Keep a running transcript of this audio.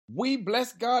We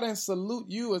bless God and salute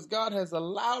you as God has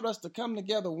allowed us to come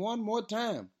together one more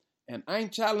time. And I'm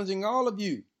challenging all of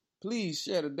you. Please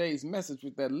share today's message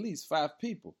with at least 5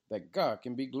 people that God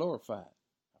can be glorified.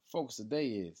 Our focus today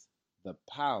is the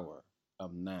power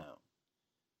of now.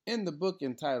 In the book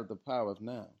entitled The Power of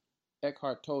Now,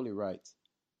 Eckhart Tolle writes,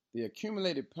 the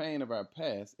accumulated pain of our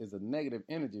past is a negative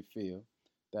energy field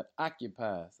that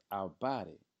occupies our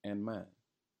body and mind.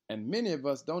 And many of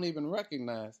us don't even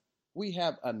recognize we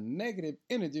have a negative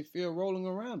energy field rolling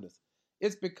around us.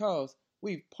 It's because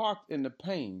we've parked in the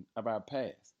pain of our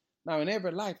past. Now, in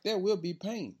every life, there will be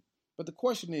pain. But the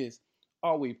question is,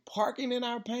 are we parking in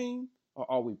our pain or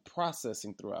are we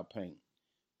processing through our pain?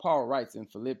 Paul writes in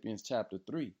Philippians chapter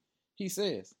 3, he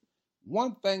says,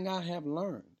 one thing I have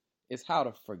learned is how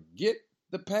to forget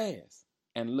the past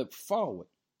and look forward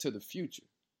to the future.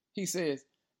 He says,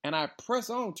 and I press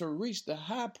on to reach the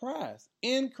high prize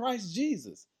in Christ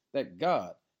Jesus that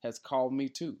God has called me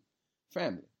to.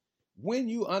 Family, when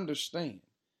you understand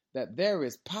that there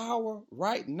is power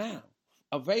right now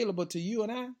available to you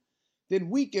and I, then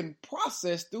we can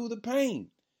process through the pain.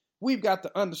 We've got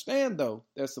to understand, though,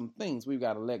 there's some things we've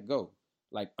got to let go,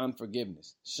 like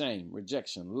unforgiveness, shame,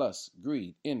 rejection, lust,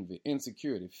 greed, envy,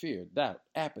 insecurity, fear, doubt,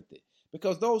 apathy,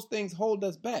 because those things hold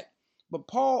us back. But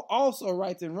Paul also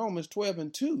writes in Romans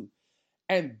 12:2,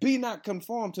 and be not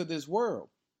conformed to this world,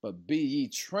 but be ye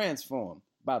transformed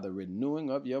by the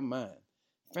renewing of your mind.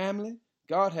 Family,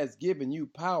 God has given you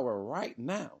power right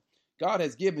now. God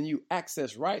has given you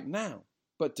access right now.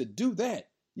 But to do that,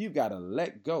 you've got to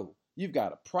let go. You've got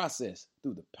to process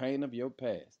through the pain of your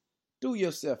past. Do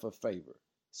yourself a favor.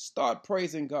 Start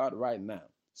praising God right now.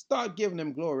 Start giving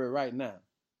him glory right now.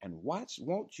 And watch,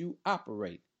 won't you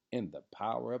operate in the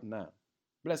power of now.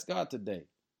 Bless God today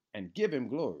and give him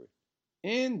glory.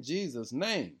 In Jesus'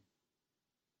 name,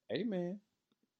 amen.